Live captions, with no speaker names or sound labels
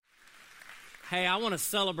Hey, I want to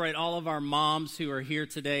celebrate all of our moms who are here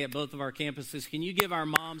today at both of our campuses. Can you give our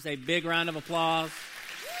moms a big round of applause?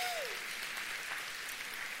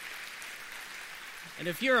 And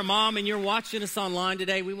if you're a mom and you're watching us online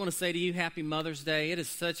today, we want to say to you, Happy Mother's Day. It is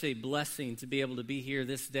such a blessing to be able to be here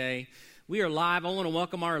this day. We are live. I want to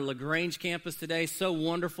welcome our LaGrange campus today. So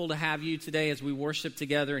wonderful to have you today as we worship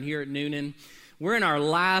together and here at Noonan. We're in our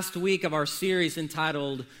last week of our series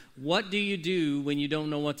entitled, What Do You Do When You Don't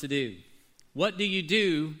Know What to Do? What do you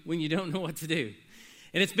do when you don't know what to do?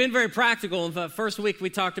 And it's been very practical. In the first week, we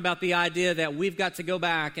talked about the idea that we've got to go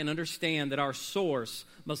back and understand that our source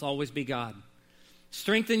must always be God.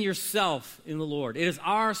 Strengthen yourself in the Lord. It is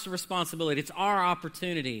our responsibility. It's our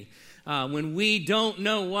opportunity. When we don't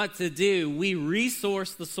know what to do, we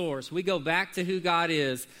resource the source. We go back to who God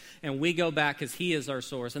is, and we go back because He is our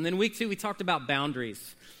source. And then week 2, we talked about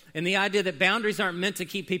boundaries. And the idea that boundaries aren't meant to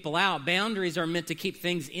keep people out. Boundaries are meant to keep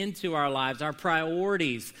things into our lives, our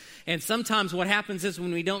priorities. And sometimes what happens is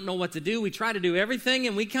when we don't know what to do, we try to do everything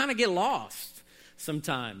and we kind of get lost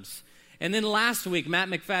sometimes. And then last week, Matt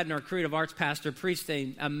McFadden, our creative arts pastor, preached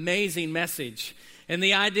an amazing message. And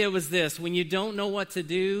the idea was this: when you don't know what to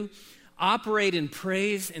do, operate in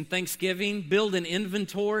praise and thanksgiving, build an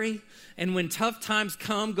inventory, and when tough times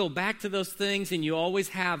come, go back to those things, and you always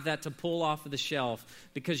have that to pull off of the shelf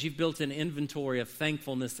because you've built an inventory of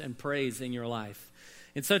thankfulness and praise in your life.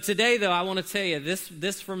 And so today, though, I want to tell you,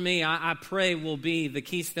 this for me, I pray will be the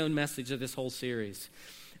keystone message of this whole series.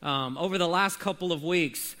 Over the last couple of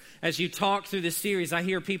weeks, as you talk through this series, I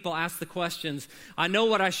hear people ask the questions. I know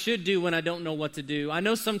what I should do when I don't know what to do. I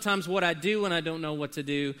know sometimes what I do when I don't know what to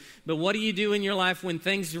do. But what do you do in your life when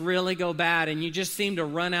things really go bad and you just seem to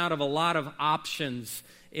run out of a lot of options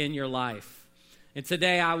in your life? And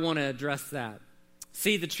today I want to address that.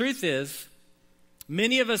 See, the truth is,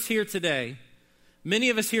 many of us here today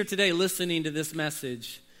listening to this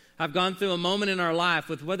message, have gone through a moment in our life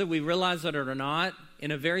with, whether we realize it or not,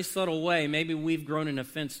 in a very subtle way, maybe we've grown an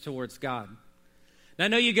offense towards God. Now, I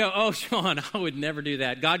know you go, oh, Sean, I would never do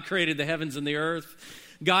that. God created the heavens and the earth.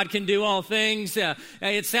 God can do all things.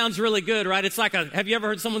 It sounds really good, right? It's like have you ever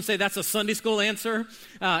heard someone say that's a Sunday school answer?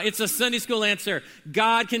 It's a Sunday school answer.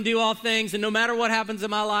 God can do all things, and no matter what happens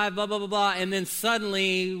in my life, blah, blah, blah, blah. And then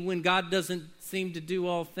suddenly, when God doesn't seem to do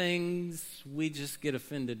all things, we just get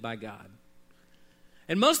offended by God.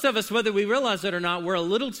 And most of us, whether we realize it or not, we're a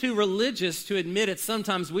little too religious to admit it.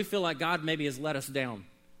 Sometimes we feel like God maybe has let us down.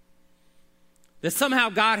 That somehow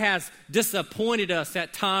God has disappointed us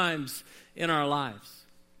at times in our lives.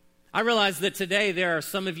 I realize that today there are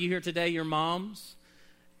some of you here today, you're moms,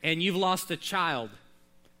 and you've lost a child.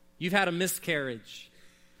 You've had a miscarriage.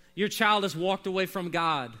 Your child has walked away from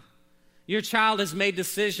God. Your child has made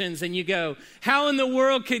decisions, and you go, how in the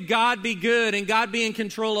world could God be good and God be in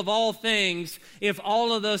control of all things if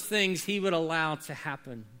all of those things He would allow to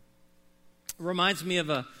happen? It reminds me of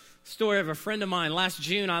a story of a friend of mine. Last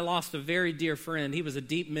June, I lost a very dear friend. He was a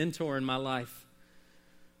deep mentor in my life.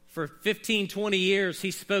 For 15, 20 years,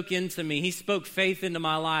 he spoke into me. He spoke faith into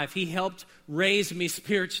my life. He helped raise me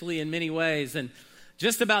spiritually in many ways. And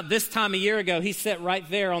just about this time a year ago, he sat right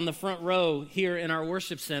there on the front row here in our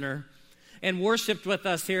worship center and worshiped with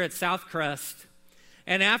us here at Southcrest.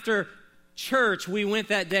 And after church, we went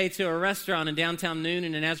that day to a restaurant in downtown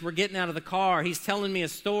Noonan, and as we're getting out of the car, he's telling me a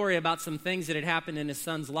story about some things that had happened in his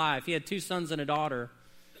son's life. He had 2 sons and a daughter.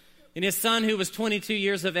 And his son, who was 22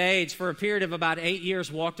 years of age, for a period of about 8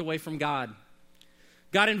 years, walked away from God.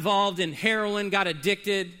 Got involved in heroin, got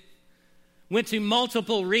addicted, went to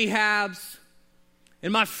multiple rehabs.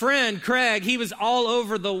 And my friend, Craig, he was all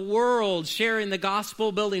over the world sharing the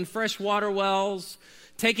gospel, building fresh water wells,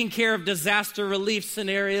 taking care of disaster relief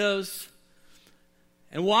scenarios.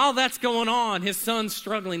 And while that's going on, his son's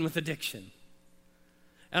struggling with addiction.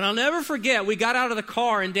 And I'll never forget, we got out of the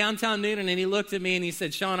car in downtown Noonan, and he looked at me and he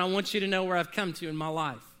said, Sean, I want you to know where I've come to in my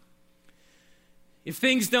life. If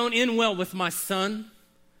things don't end well with my son,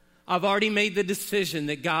 I've already made the decision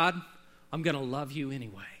that, God, I'm going to love you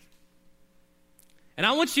anyway. And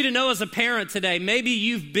I want you to know as a parent today, maybe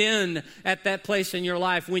you've been at that place in your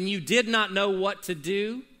life when you did not know what to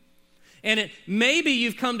do. And maybe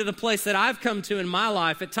you've come to the place that I've come to in my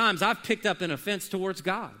life. At times, I've picked up an offense towards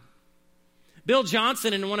God. Bill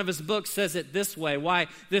Johnson, in one of his books, says it this way, why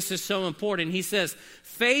this is so important. He says,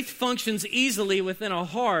 faith functions easily within a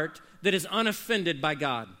heart that is unoffended by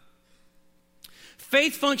God.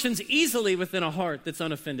 Faith functions easily within a heart that's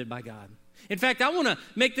unoffended by God. In fact, I want to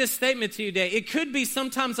make this statement to you today. It could be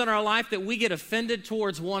sometimes in our life that we get offended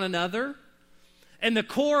towards one another. And the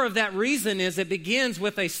core of that reason is it begins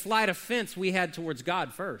with a slight offense we had towards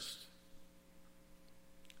God first.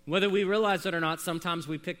 Whether we realize it or not, sometimes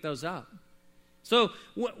we pick those up. So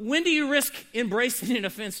when do you risk embracing an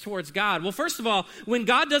offense towards God? Well, first of all, when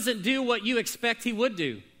God doesn't do what you expect he would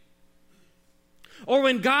do. Or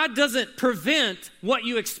when God doesn't prevent what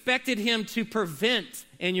you expected him to prevent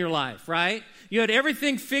in your life, right? You had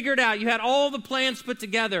everything figured out. You had all the plans put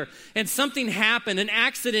together, and something happened, an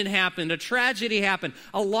accident happened, a tragedy happened,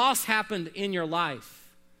 a loss happened in your life.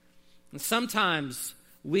 And sometimes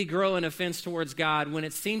we grow an offense towards God when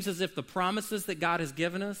it seems as if the promises that God has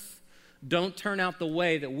given us don't turn out the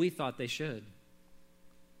way that we thought they should.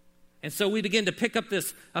 And so we begin to pick up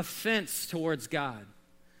this offense towards God.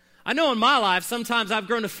 I know in my life, sometimes I've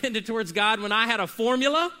grown offended towards God when I had a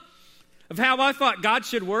formula of how I thought God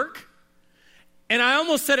should work. And I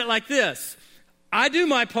almost said it like this: I do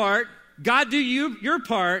my part, God do your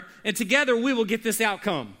part, and together we will get this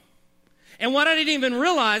outcome. And what I didn't even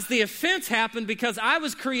realize, the offense happened because I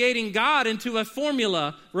was creating God into a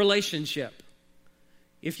formula relationship.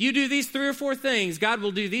 If you do these 3 or 4 things, God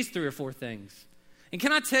will do these 3 or 4 things. And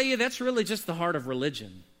can I tell you, that's really just the heart of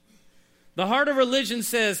religion. The heart of religion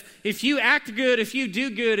says, if you act good, if you do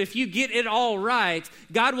good, if you get it all right,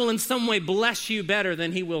 God will in some way bless you better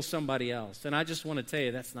than he will somebody else. And I just want to tell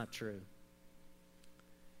you that's not true.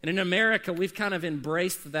 And in America, we've kind of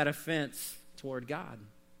embraced that offense toward God.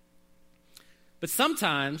 But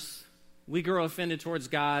sometimes we grow offended towards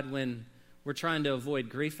God when we're trying to avoid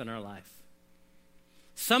grief in our life.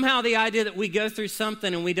 Somehow the idea that we go through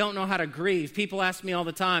something and we don't know how to grieve. People ask me all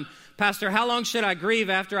the time, Pastor, how long should I grieve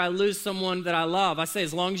after I lose someone that I love? I say,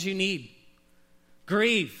 as long as you need.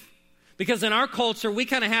 Grieve. Because in our culture, we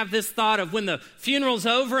kind of have this thought of when the funeral's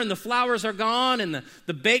over and the flowers are gone and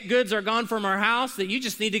the baked goods are gone from our house, that you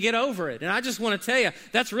just need to get over it. And I just want to tell you,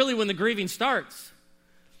 that's really when the grieving starts.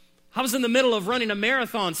 I was in the middle of running a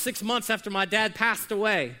marathon 6 months after my dad passed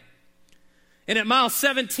away. And at mile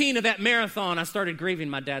 17 of that marathon, I started grieving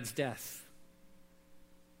my dad's death.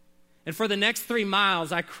 And for the next 3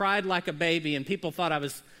 miles, I cried like a baby, and people thought I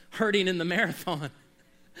was hurting in the marathon.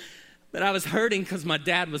 But I was hurting because my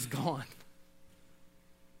dad was gone.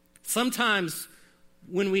 Sometimes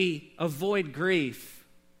when we avoid grief,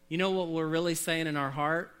 you know what we're really saying in our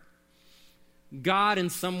heart? God in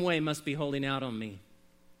some way must be holding out on me.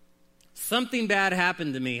 Something bad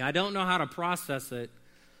happened to me. I don't know how to process it.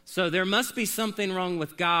 So there must be something wrong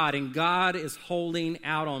with God, and God is holding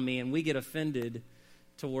out on me, and we get offended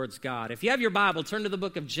towards God. If you have your Bible, turn to the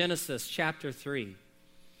book of Genesis, chapter 3.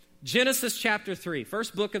 Genesis, chapter 3,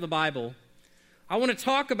 first book of the Bible. I want to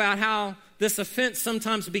talk about how this offense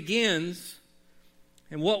sometimes begins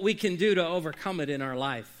and what we can do to overcome it in our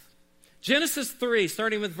life. Genesis 3,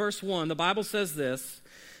 starting with verse 1, the Bible says this: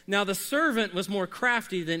 Now the servant was more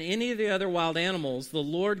crafty than any of the other wild animals the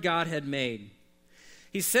Lord God had made.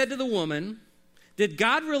 He said to the woman, Did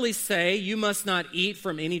God really say you must not eat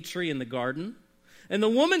from any tree in the garden? And the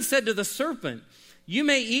woman said to the serpent, You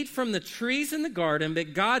may eat from the trees in the garden,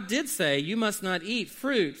 but God did say you must not eat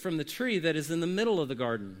fruit from the tree that is in the middle of the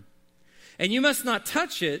garden. And you must not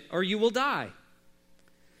touch it, or you will die.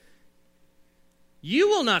 You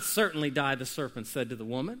will not certainly die, the serpent said to the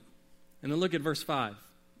woman. And then look at verse 5.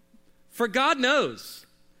 For God knows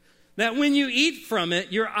that when you eat from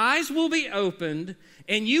it, your eyes will be opened,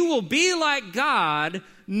 and you will be like God,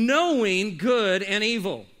 knowing good and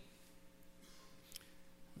evil.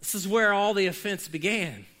 This is where all the offense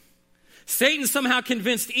began. Satan somehow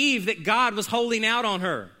convinced Eve that God was holding out on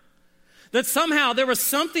her. That somehow there was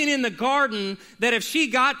something in the garden that if she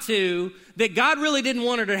got to, that God really didn't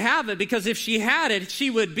want her to have it, because if she had it, she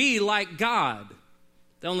would be like God.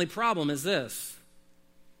 The only problem is this: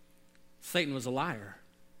 Satan was a liar.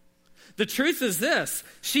 The truth is this: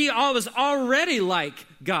 she was already like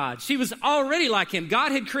God. She was already like him.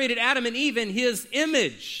 God had created Adam and Eve in his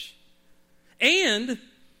image. And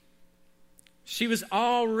she was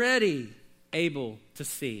already able to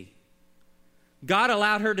see. God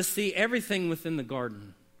allowed her to see everything within the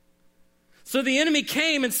garden. So the enemy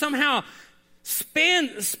came and somehow spin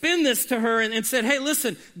this to her and said, hey,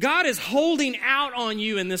 listen, God is holding out on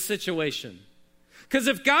you in this situation. Because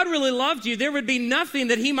if God really loved you, there would be nothing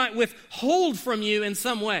that he might withhold from you in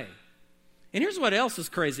some way. And here's what else is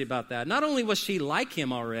crazy about that. Not only was she like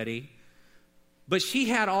him already, but she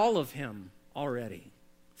had all of him already.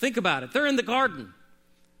 Think about it. They're in the garden.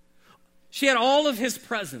 She had all of his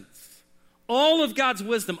presence, all of God's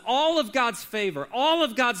wisdom, all of God's favor, all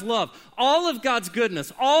of God's love, all of God's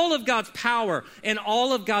goodness, all of God's power, and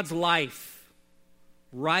all of God's life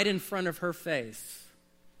right in front of her face.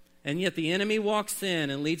 And yet the enemy walks in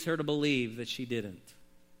and leads her to believe that she didn't.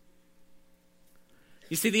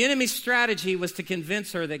 You see, the enemy's strategy was to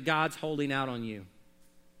convince her that God's holding out on you.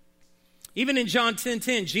 Even in John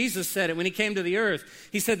 10:10, Jesus said it when he came to the earth.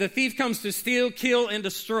 He said, the thief comes to steal, kill, and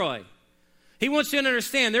destroy. He wants you to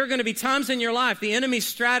understand there are going to be times in your life the enemy's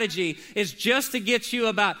strategy is just to get you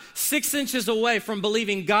about 6 inches away from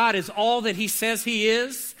believing God is all that he says he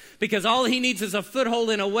is, because all he needs is a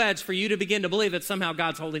foothold in a wedge for you to begin to believe that somehow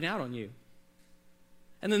God's holding out on you.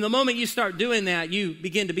 And then the moment you start doing that, you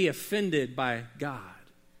begin to be offended by God.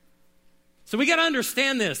 So we got to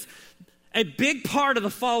understand this. A big part of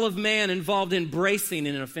the fall of man involved embracing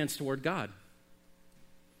an offense toward God.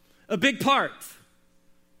 A big part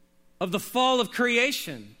of the fall of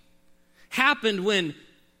creation happened when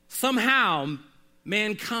somehow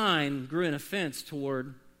mankind grew an offense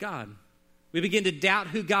toward God. We begin to doubt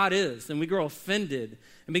who God is, and we grow offended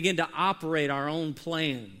and begin to operate our own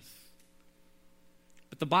plans.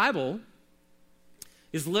 But the Bible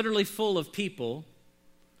is literally full of people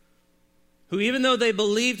who, even though they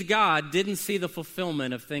believed God, didn't see the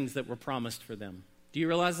fulfillment of things that were promised for them. Do you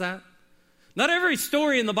realize that? Not every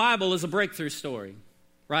story in the Bible is a breakthrough story,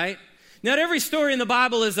 right? Not every story in the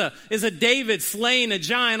Bible is a David slaying a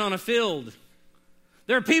giant on a field.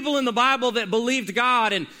 There are people in the Bible that believed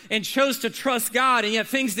God and chose to trust God, and yet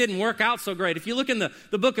things didn't work out so great. If you look in the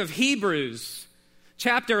book of Hebrews,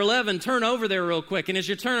 chapter 11, turn over there real quick. And as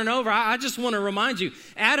you're turning over, I just want to remind you,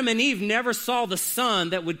 Adam and Eve never saw the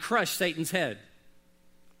son that would crush Satan's head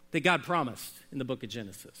that God promised in the book of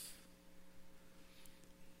Genesis.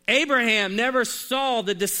 Abraham never saw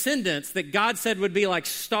the descendants that God said would be like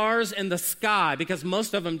stars in the sky, because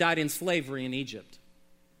most of them died in slavery in Egypt.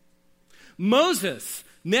 Moses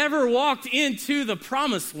never walked into the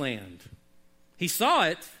promised land. He saw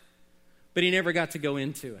it, but he never got to go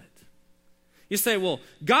into it. You say, well,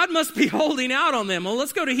 God must be holding out on them. Well,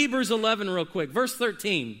 let's go to Hebrews 11 real quick. Verse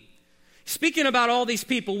 13. Speaking about all these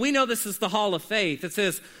people, we know this is the hall of faith. It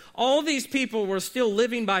says, all these people were still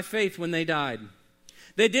living by faith when they died.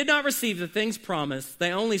 They did not receive the things promised.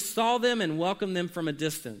 They only saw them and welcomed them from a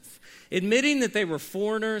distance, admitting that they were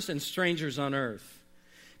foreigners and strangers on earth.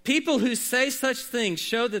 People who say such things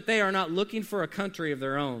show that they are not looking for a country of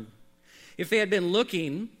their own. If they had been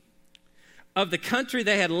looking of the country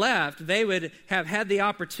they had left, they would have had the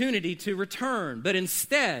opportunity to return. But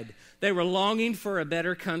instead, they were longing for a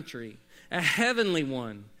better country, a heavenly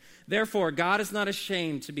one. Therefore, God is not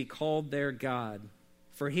ashamed to be called their God,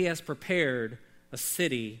 for he has prepared a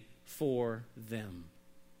city for them.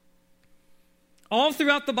 All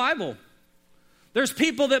throughout the Bible, there's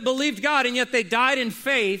people that believed God, and yet they died in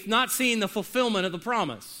faith, not seeing the fulfillment of the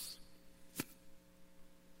promise.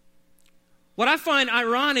 What I find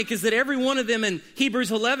ironic is that every one of them in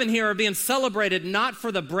Hebrews 11 here are being celebrated not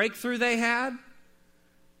for the breakthrough they had,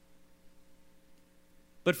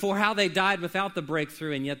 but for how they died without the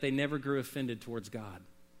breakthrough, and yet they never grew offended towards God.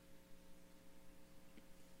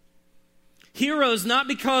 Heroes not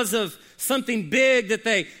because of something big that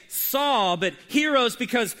they saw, but heroes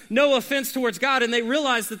because no offense towards God, and they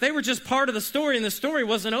realized that they were just part of the story, and the story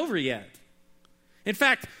wasn't over yet. In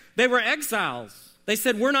fact, they were exiles. They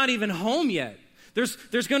said, we're not even home yet.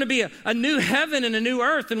 There's going to be a new heaven and a new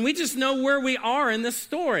earth, and we just know where we are in this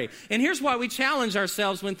story. And here's why we challenge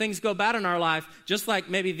ourselves when things go bad in our life, just like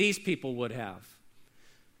maybe these people would have.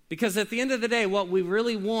 Because at the end of the day, what we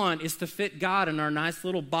really want is to fit God in our nice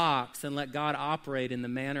little box and let God operate in the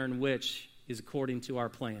manner in which is according to our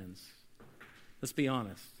plans. Let's be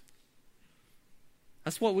honest.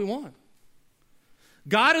 That's what we want.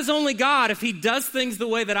 God is only God if he does things the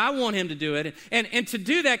way that I want him to do it. And to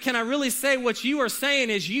do that, can I really say what you are saying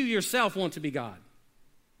is you yourself want to be God?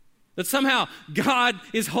 That somehow God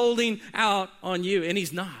is holding out on you, and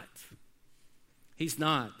he's not. He's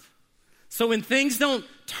not. So when things don't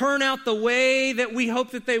turn out the way that we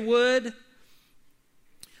hope that they would,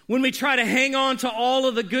 when we try to hang on to all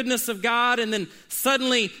of the goodness of God and then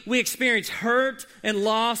suddenly we experience hurt and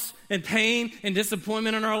loss and pain and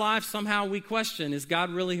disappointment in our life, somehow we question, is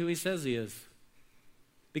God really who he says he is?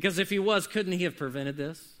 Because if he was, couldn't he have prevented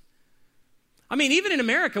this? I mean, even in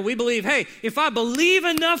America, we believe, hey, if I believe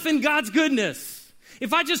enough in God's goodness,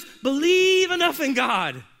 if I just believe enough in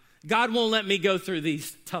God, God won't let me go through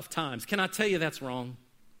these tough times. Can I tell you that's wrong?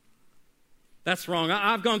 That's wrong.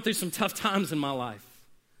 I've gone through some tough times in my life.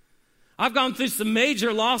 I've gone through some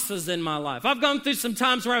major losses in my life. I've gone through some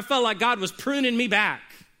times where I felt like God was pruning me back.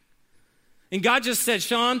 And God just said,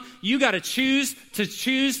 Sean, you got to choose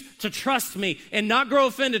to trust me and not grow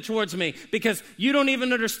offended towards me, because you don't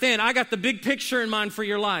even understand. I got the big picture in mind for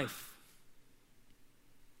your life.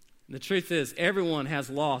 And the truth is, everyone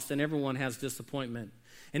has loss and everyone has disappointment.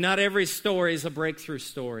 And not every story is a breakthrough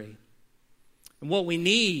story. And what we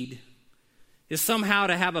need is somehow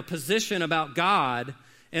to have a position about God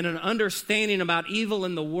and an understanding about evil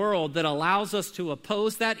in the world that allows us to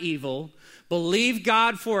oppose that evil, believe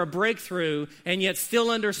God for a breakthrough, and yet still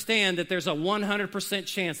understand that there's a 100%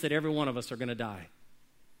 chance that every one of us are going to die.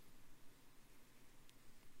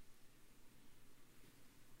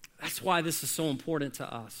 That's why this is so important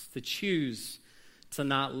to us, to choose to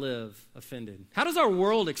not live offended. How does our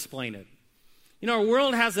world explain it? You know, our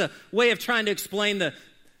world has a way of trying to explain the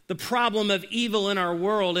problem of evil in our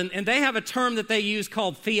world, and they have a term that they use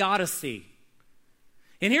called theodicy.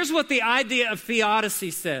 And here's what the idea of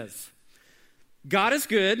theodicy says. God is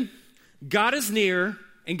good, God is near,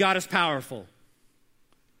 and God is powerful.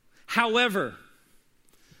 However,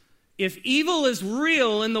 if evil is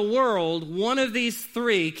real in the world, one of these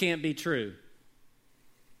three can't be true.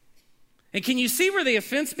 And can you see where the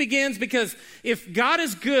offense begins? Because if God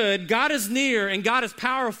is good, God is near, and God is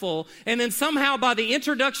powerful, and then somehow by the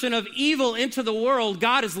introduction of evil into the world,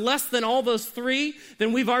 God is less than all those three,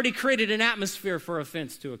 then we've already created an atmosphere for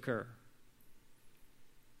offense to occur.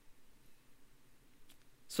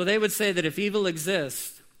 So they would say that if evil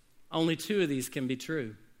exists, only two of these can be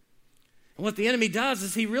true. And what the enemy does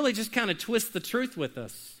is he really just kind of twists the truth with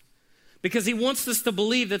us, because he wants us to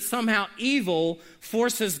believe that somehow evil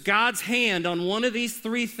forces God's hand on one of these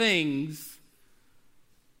three things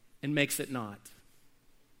and makes it not.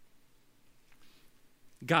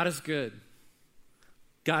 God is good,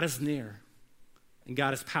 God is near, and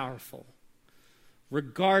God is powerful,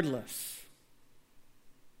 regardless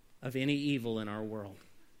of any evil in our world.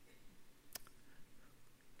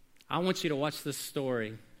 I want you to watch this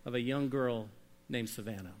story of a young girl named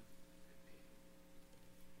Savannah.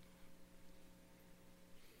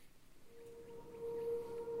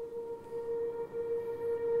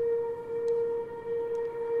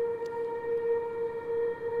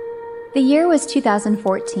 The year was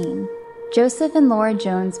 2014. Joseph and Laura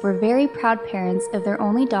Jones were very proud parents of their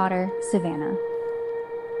only daughter, Savannah.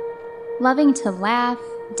 Loving to laugh,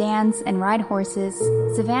 dance, and ride horses,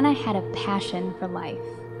 Savannah had a passion for life.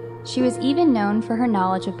 She was even known for her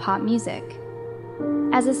knowledge of pop music.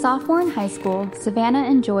 As a sophomore in high school, Savannah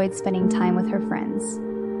enjoyed spending time with her friends.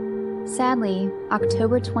 Sadly,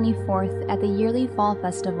 October 24th at the yearly Fall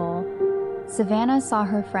Festival, Savannah saw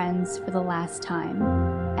her friends for the last time,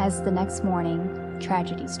 as the next morning,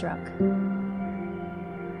 tragedy struck.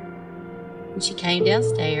 She came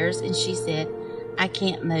downstairs and she said, "I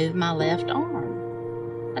can't move my left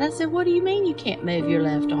arm." And I said, "What do you mean you can't move your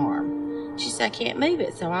left arm?" She said, "I can't move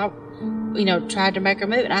it." So I, tried to make her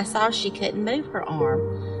move it. I saw she couldn't move her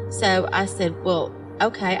arm. So I said, "Well,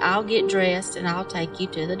 okay, I'll get dressed and I'll take you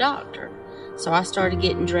to the doctor." So I started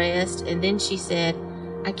getting dressed, and then she said,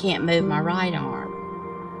 "I can't move my right arm."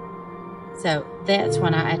 So that's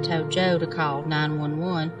when I told Joe to call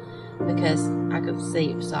 911, because I could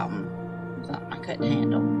see it was something I couldn't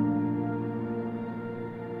handle.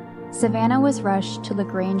 Savannah was rushed to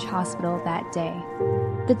LaGrange Hospital that day.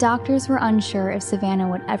 The doctors were unsure if Savannah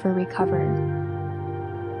would ever recover.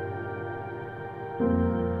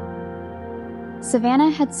 Savannah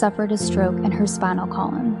had suffered a stroke in her spinal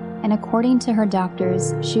column, and according to her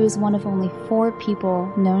doctors, she was one of only 4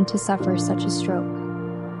 people known to suffer such a stroke.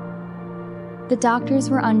 The doctors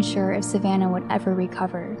were unsure if Savannah would ever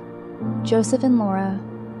recover. Joseph and Laura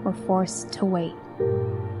were forced to wait.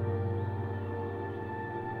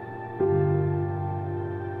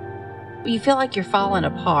 You feel like you're falling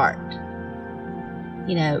apart,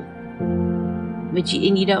 but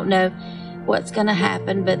you don't know what's going to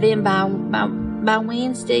happen. But then by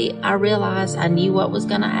Wednesday, I realized I knew what was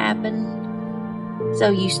going to happen.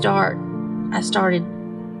 So I started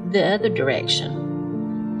the other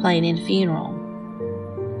direction, playing in a funeral,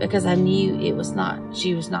 because I knew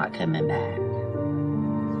she was not coming back.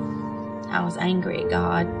 I was angry at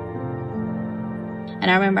God. And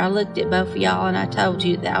I remember I looked at both of y'all and I told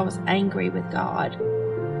you that I was angry with God.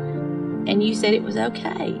 And you said it was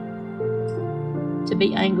okay to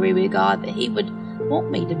be angry with God, that He would want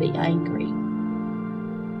me to be angry.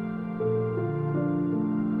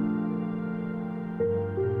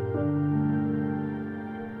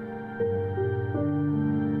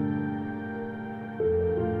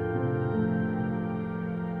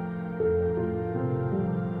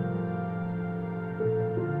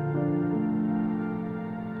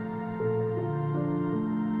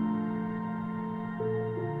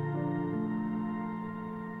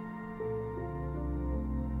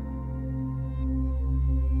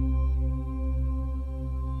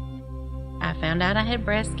 I found out I had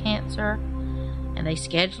breast cancer, and they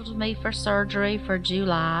scheduled me for surgery for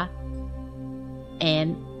July.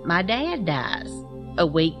 And my dad dies a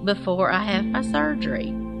week before I have my surgery.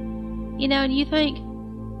 And you think,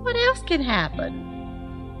 what else can happen?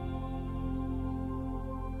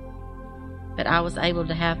 But I was able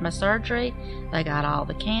to have my surgery. They got all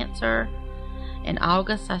the cancer. In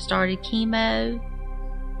August, I started chemo,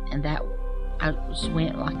 and that I just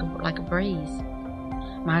went like a breeze.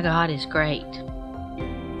 My God is great,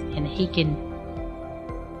 and He can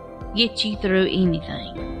get you through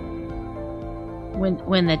anything.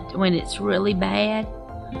 When it's really bad,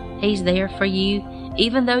 He's there for you.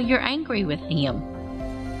 Even though you're angry with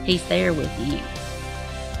Him, He's there with you.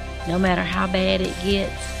 No matter how bad it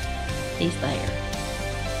gets, He's there.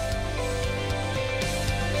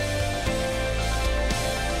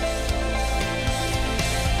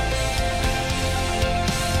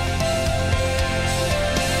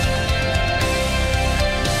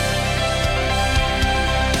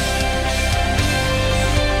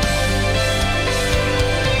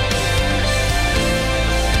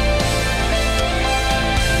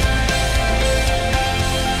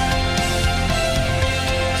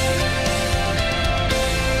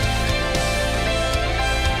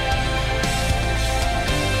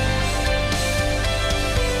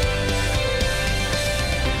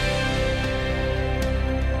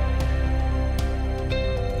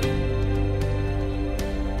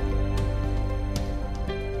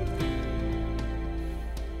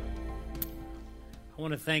 I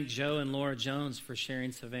want to thank Joe and Laura Jones for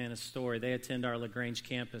sharing Savannah's story. They attend our LaGrange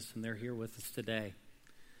campus, and they're here with us today.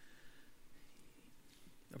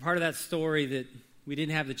 A part of that story that we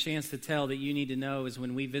didn't have the chance to tell that you need to know is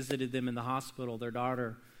when we visited them in the hospital, their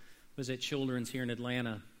daughter was at Children's here in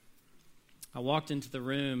Atlanta. I walked into the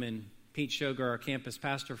room, and Pete Shoger, our campus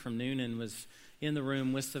pastor from Noonan, was in the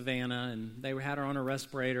room with Savannah, and they had her on a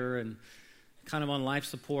respirator and kind of on life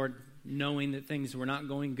support, knowing that things were not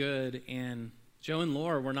going good, and Joe and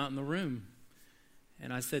Laura were not in the room.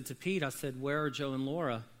 And I said to Pete, where are Joe and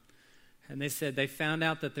Laura? And they said they found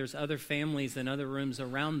out that there's other families in other rooms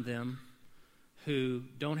around them who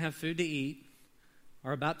don't have food to eat,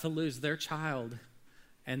 are about to lose their child,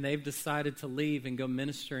 and they've decided to leave and go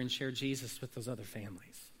minister and share Jesus with those other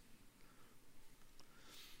families.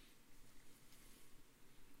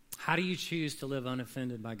 How do you choose to live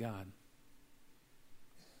unoffended by God?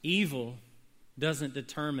 Evil doesn't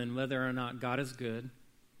determine whether or not God is good,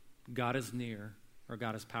 God is near, or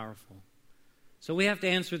God is powerful. So we have to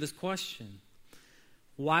answer this question.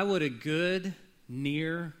 Why would a good,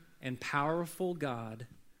 near, and powerful God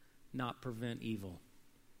not prevent evil?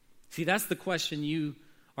 See, that's the question you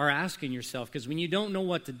are asking yourself, because when you don't know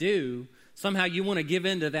what to do, somehow you want to give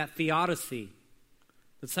in to that theodicy,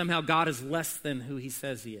 that somehow God is less than who He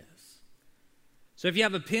says He is. So if you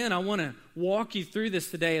have a pen, I want to walk you through this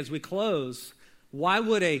today as we close. Why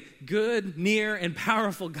would a good, near, and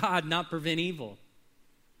powerful God not prevent evil?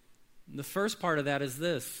 And the first part of that is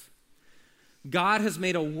this. God has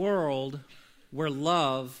made a world where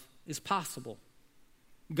love is possible.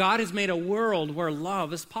 God has made a world where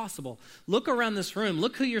love is possible. Look around this room.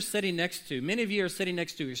 Look who you're sitting next to. Many of you are sitting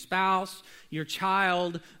next to your spouse, your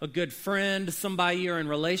child, a good friend, somebody you're in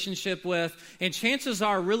relationship with. And chances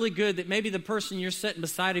are really good that maybe the person you're sitting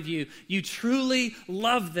beside of you, you truly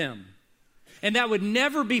love them. And that would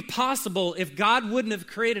never be possible if God wouldn't have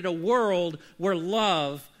created a world where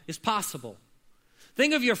love is possible.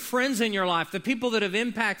 Think of your friends in your life, the people that have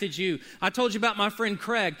impacted you. I told you about my friend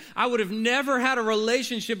Craig. I would have never had a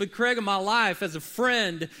relationship with Craig in my life as a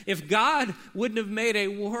friend if God wouldn't have made a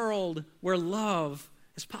world where love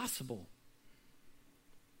is possible.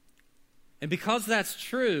 And because that's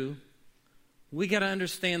true, we got to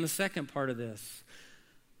understand the second part of this.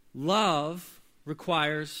 Love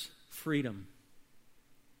requires freedom.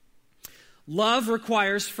 Love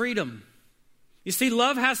requires freedom. You see,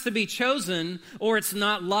 love has to be chosen or it's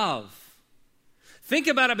not love. Think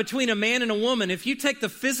about it between a man and a woman. If you take the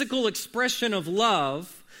physical expression of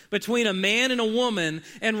love between a man and a woman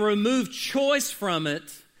and remove choice from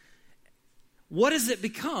it, what does it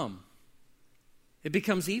become? It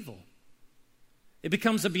becomes evil. It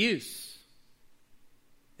becomes abuse.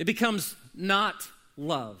 It becomes not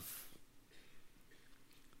love.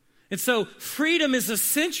 And so freedom is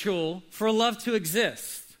essential for love to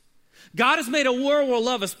exist. God has made a world where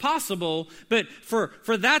love is possible, but for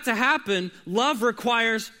that to happen, love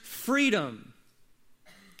requires freedom.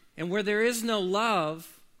 And where there is no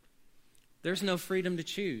love, there's no freedom to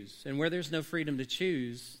choose. And where there's no freedom to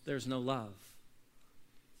choose, there's no love.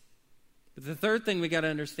 But the third thing we got to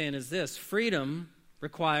understand is this. Freedom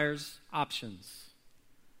requires options.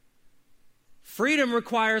 Freedom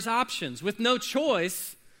requires options. With no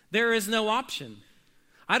choice, there is no option.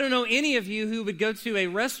 I don't know any of you who would go to a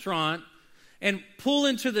restaurant and pull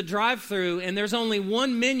into the drive-thru and there's only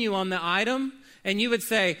one menu on the item, and you would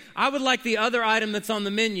say, I would like the other item that's on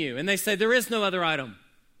the menu. And they say, there is no other item.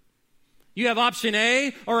 You have option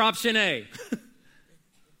A or option A.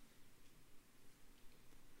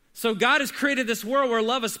 So God has created this world where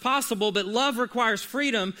love is possible, but love requires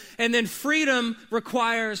freedom, and then freedom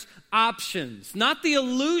requires options. Not the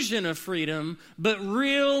illusion of freedom, but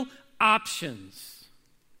real options.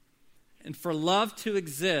 And for love to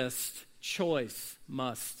exist, choice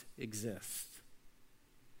must exist.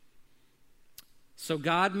 So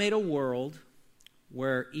God made a world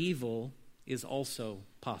where evil is also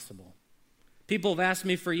possible. People have asked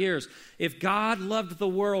me for years, if God loved the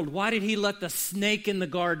world, why did he let the snake in the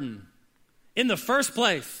garden in the first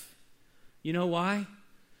place? You know why?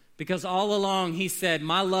 Because all along he said,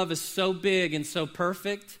 my love is so big and so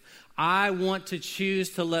perfect, I want to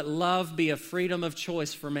choose to let love be a freedom of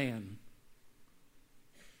choice for man.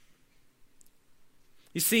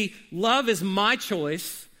 You see, love is my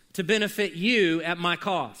choice to benefit you at my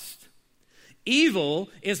cost. Evil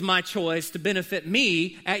is my choice to benefit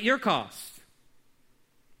me at your cost.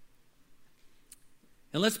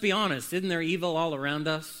 And let's be honest, isn't there evil all around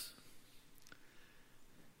us?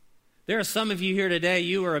 There are some of you here today,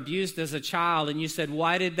 you were abused as a child and you said,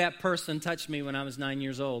 why did that person touch me when I was 9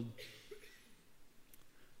 years old?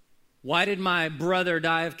 Why did my brother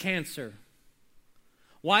die of cancer?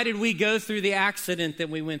 Why did we go through the accident that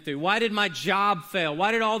we went through? Why did my job fail?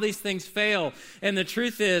 Why did all these things fail? And the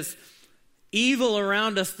truth is, evil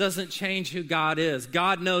around us doesn't change who God is.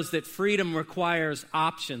 God knows that freedom requires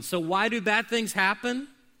options. So why do bad things happen?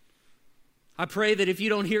 I pray that if you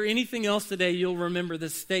don't hear anything else today, you'll remember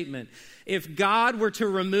this statement. If God were to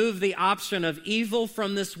remove the option of evil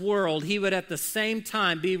from this world, he would at the same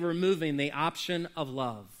time be removing the option of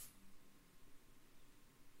love.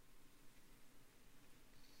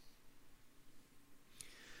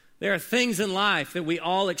 There are things in life that we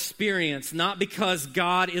all experience, not because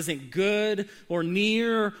God isn't good or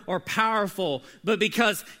near or powerful, but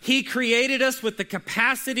because he created us with the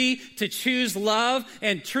capacity to choose love,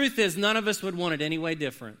 and truth is, none of us would want it any way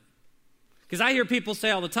different. Because I hear people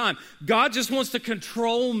say all the time, God just wants to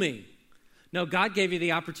control me. No, God gave you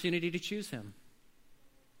the opportunity to choose him.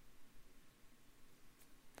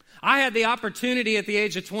 I had the opportunity at the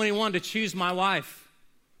age of 21 to choose my wife,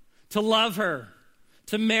 to love her,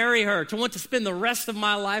 to marry her, to want to spend the rest of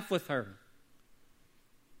my life with her.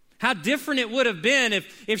 How different it would have been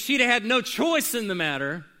if she'd had no choice in the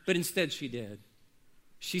matter, but instead she did.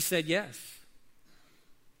 She said yes.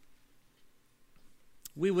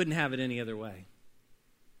 We wouldn't have it any other way.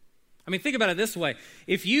 I mean, think about it this way.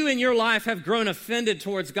 If you in your life have grown offended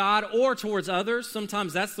towards God or towards others,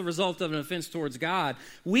 sometimes that's the result of an offense towards God,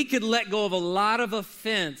 we could let go of a lot of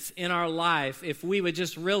offense in our life if we would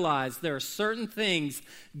just realize there are certain things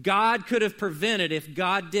God could have prevented if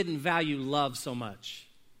God didn't value love so much.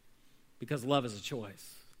 Because love is a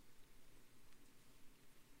choice.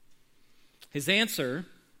 His answer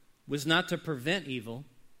was not to prevent evil.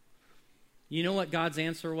 You know what God's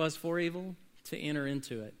answer was for evil? To enter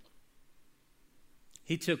into it.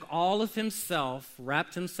 He took all of himself,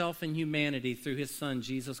 wrapped himself in humanity through his son,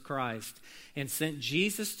 Jesus Christ, and sent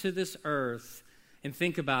Jesus to this earth. And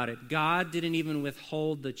think about it. God didn't even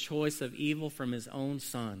withhold the choice of evil from his own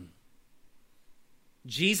son.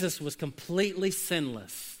 Jesus was completely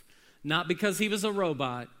sinless, not because he was a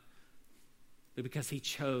robot, but because he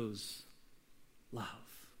chose love.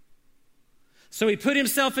 So he put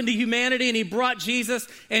himself into humanity and he brought Jesus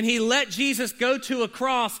and he let Jesus go to a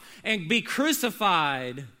cross and be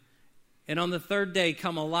crucified and on the third day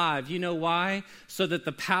come alive. You know why? So that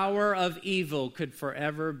the power of evil could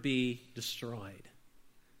forever be destroyed.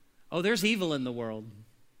 Oh, there's evil in the world.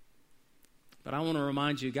 But I want to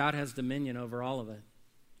remind you, God has dominion over all of it.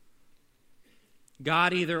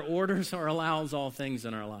 God either orders or allows all things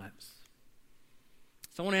in our lives.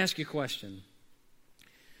 So I want to ask you a question.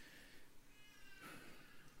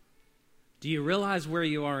 Do you realize where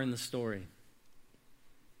you are in the story?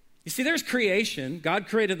 You see, there's creation. God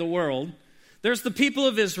created the world. There's the people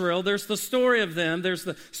of Israel. There's the story of them. There's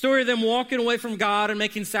the story of them walking away from God and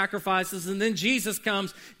making sacrifices. And then Jesus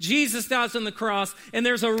comes. Jesus dies on the cross. And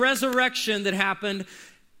there's a resurrection that happened.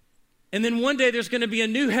 And then one day there's going to be a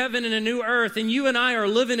new heaven and a new earth. And you and I are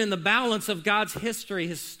living in the balance of God's history,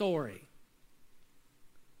 his story.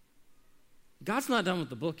 God's not done with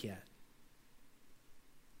the book yet.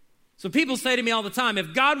 So people say to me all the time,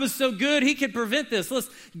 if God was so good, he could prevent this.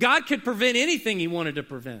 Listen, God could prevent anything he wanted to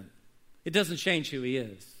prevent. It doesn't change who he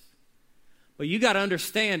is. But you got to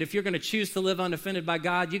understand, if you're going to choose to live unoffended by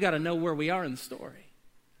God, you got to know where we are in the story.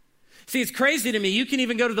 See, it's crazy to me. You can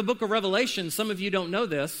even go to the book of Revelation. Some of you don't know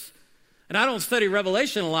this. And I don't study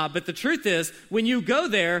Revelation a lot, but the truth is, when you go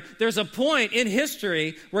there, there's a point in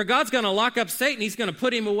history where God's going to lock up Satan. He's going to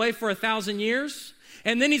put him away for 1,000 years.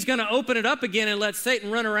 And then he's going to open it up again and let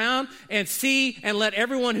Satan run around and see and let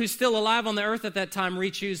everyone who's still alive on the earth at that time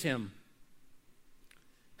re-choose him.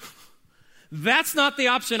 That's not the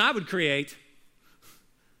option I would create.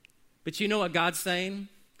 But you know what God's saying?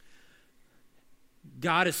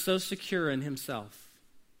 God is so secure in himself,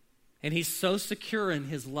 and he's so secure in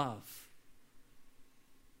his love,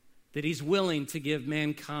 that he's willing to give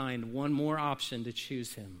mankind one more option to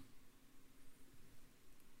choose him.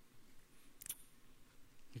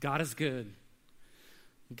 God is good.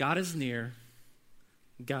 God is near.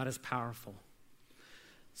 God is powerful.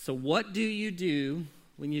 So what do you do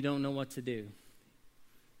when you don't know what to do?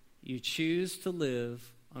 You choose to live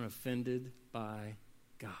unoffended by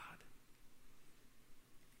God.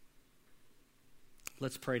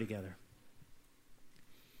 Let's pray together.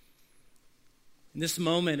 In this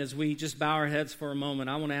moment, as we just bow our heads for a moment,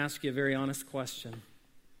 I want to ask you a very honest question.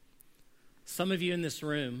 Some of you in this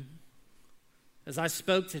room, as I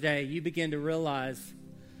spoke today, you begin to realize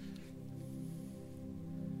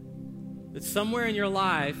that somewhere in your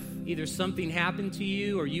life, either something happened to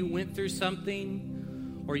you, or you went through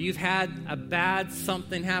something, or you've had a bad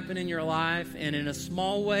something happen in your life, and in a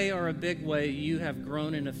small way or a big way, you have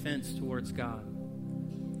grown in offense towards God.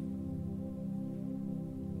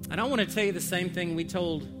 And I want to tell you the same thing we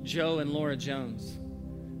told Joe and Laura Jones.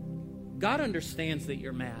 God understands that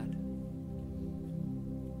you're mad.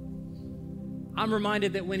 I'm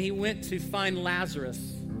reminded that when he went to find Lazarus,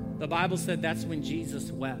 the Bible said that's when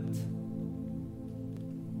Jesus wept.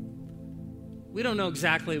 We don't know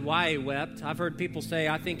exactly why he wept. I've heard people say,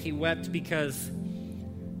 I think he wept because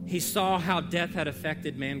he saw how death had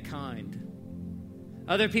affected mankind.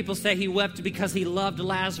 Other people say he wept because he loved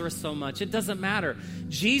Lazarus so much. It doesn't matter.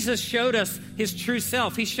 Jesus showed us his true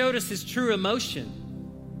self. He showed us his true emotion.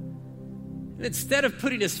 And instead of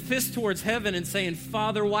putting his fist towards heaven and saying,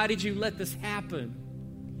 Father, why did you let this happen?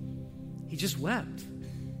 He just wept.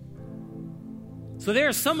 So there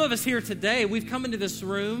are some of us here today, we've come into this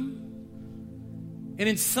room, and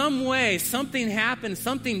in some way, something happened,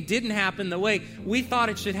 something didn't happen the way we thought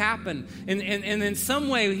it should happen. And in some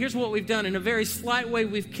way, here's what we've done. In a very slight way,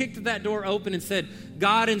 we've kicked that door open and said,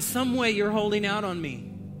 God, in some way, you're holding out on me.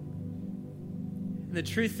 And the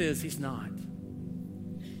truth is, he's not.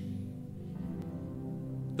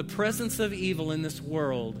 The presence of evil in this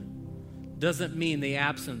world doesn't mean the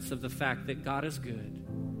absence of the fact that God is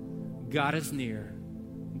good, God is near,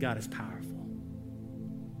 God is powerful.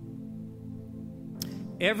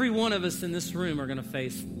 Every one of us in this room are going to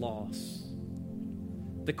face loss.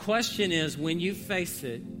 The question is, when you face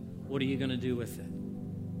it, what are you going to do with it?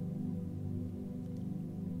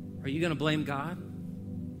 Are you going to blame God?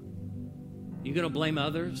 Are you going to blame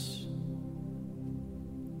others?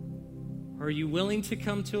 Or are you willing to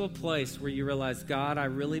come to a place where you realize, God, I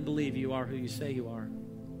really believe you are who you say you are.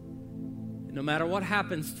 And no matter what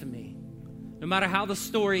happens to me, no matter how the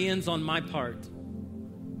story ends on my part,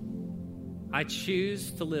 I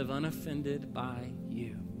choose to live unoffended by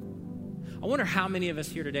you. I wonder how many of us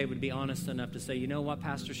here today would be honest enough to say, you know what,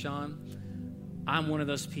 Pastor Sean? I'm one of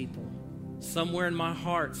those people. Somewhere in my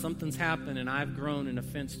heart, something's happened and I've grown in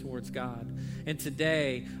offense towards God. And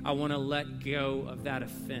today, I want to let go of that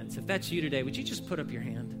offense. If that's you today, would you just put up your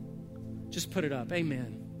hand? Just put it up.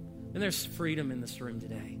 Amen. And there's freedom in this room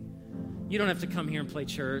today. You don't have to come here and play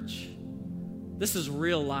church. This is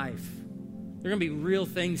real life. There are going to be real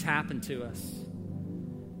things happen to us.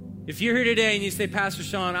 If you're here today and you say, Pastor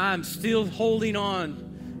Sean, I'm still holding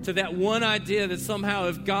on to that one idea that somehow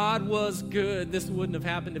if God was good, this wouldn't have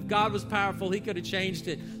happened. If God was powerful, he could have changed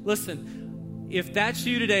it. Listen, if that's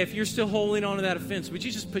you today, if you're still holding on to that offense, would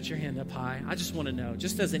you just put your hand up high? I just want to know,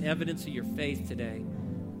 just as an evidence of your faith today.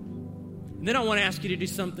 And then I want to ask you to do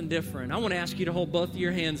something different. I want to ask you to hold both of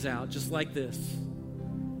your hands out just like this.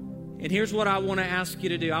 And here's what I want to ask you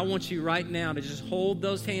to do. I want you right now to just hold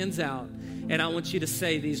those hands out, and I want you to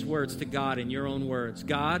say these words to God in your own words.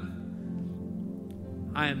 God,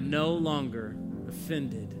 I am no longer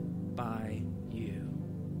offended by you.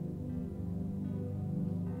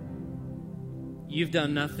 You've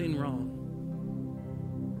done nothing wrong.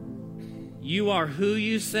 You are who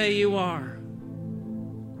you say you are.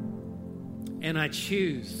 And I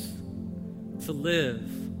choose to live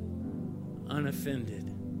unoffended.